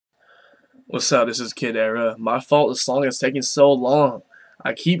What's up? This is KidEra. My fault the song is taking so long.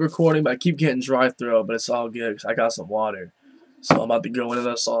 I keep recording, but I keep getting dry throat, but it's all good because I got some water. So I'm about to go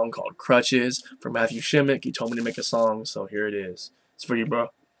into a song called Crutches for Matthew Shimmick. He told me to make a song, so here it is. It's for you, bro.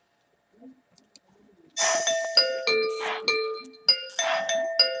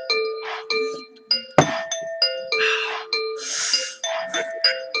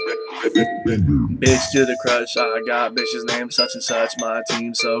 Bitch to the crush, I got bitches named such and such. My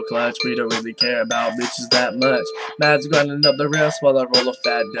team so clutch, we don't really care about bitches that much. Mad's grinding up the wrist while I roll a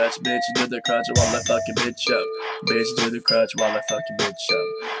fat Dutch. Bitch do the crutch while I fuck your bitch up. Bitch do the crutch while I fuck your bitch up.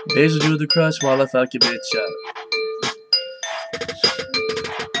 Bitch do the crutch while I fuck your bitch up.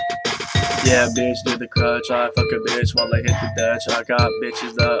 Yeah, bitch do the crutch, I fuck a bitch while I hit the Dutch. I got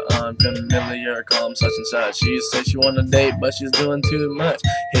bitches that unfamiliar, call them such and such. She says she want a date, but she's doing too much.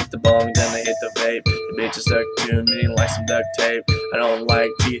 Hit the bong, then they hit the vape. The bitch is stuck to me like some duct tape. I don't like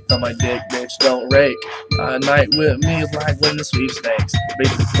teeth on my dick, bitch, don't rake. A night with me is like winning sweepstakes.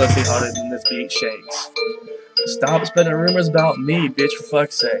 Bitch, the pussy harder than this beat shakes. Stop spreading rumors about me, bitch, for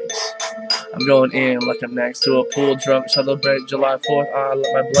fuck's sakes. I'm going in like I'm next to a pool drunk. Celebrate July 4th, I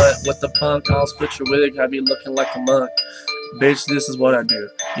let my blood with the punk. I'll split your wig, have you looking like a monk. Bitch, this is what I do.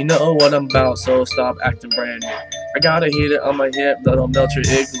 You know what I'm about, so stop acting brand new. I got a heater on my hip that'll melt your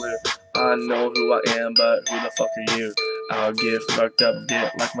igloo. I know who I am, but who the fuck are you? I'll get fucked up,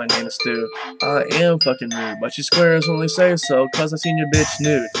 get like my name is Stu. I am fucking rude, but you squares only say so, cause I seen your bitch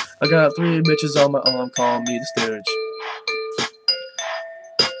nude. I got 3 bitches on my arm, calling me the stooge.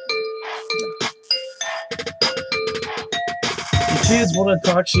 Kids wanna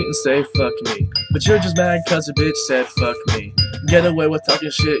talk shit and say fuck me, but you're just mad cause a bitch said fuck me. Get away with talking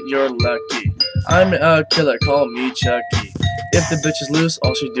shit, you're lucky. I'm a killer, call me Chucky. If the bitch is loose,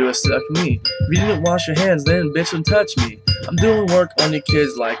 all she do is suck me. If you didn't wash your hands, then bitch don't touch me. I'm doing work on your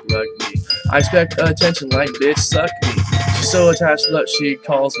kids like rugby. I expect attention like bitch suck me. She's so attached, look, she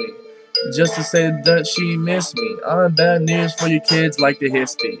calls me just to say that she missed me. I'm bad news for you kids like the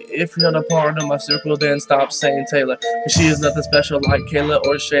history. If you're not a part of my circle, then stop saying Taylor, cause she is nothing special like Kayla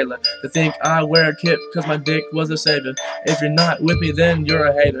or Shayla. To think I wear a kip cause my dick was a savior. If you're not with me, then you're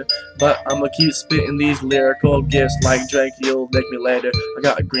a hater. But I'ma keep spitting these lyrical gifts like Drake, you'll thank me later. I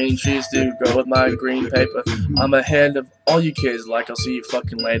got green trees to grow with my green paper. I'm ahead of all you kids, like I'll see you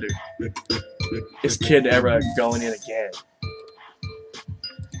fucking later. It's KidEra going in again.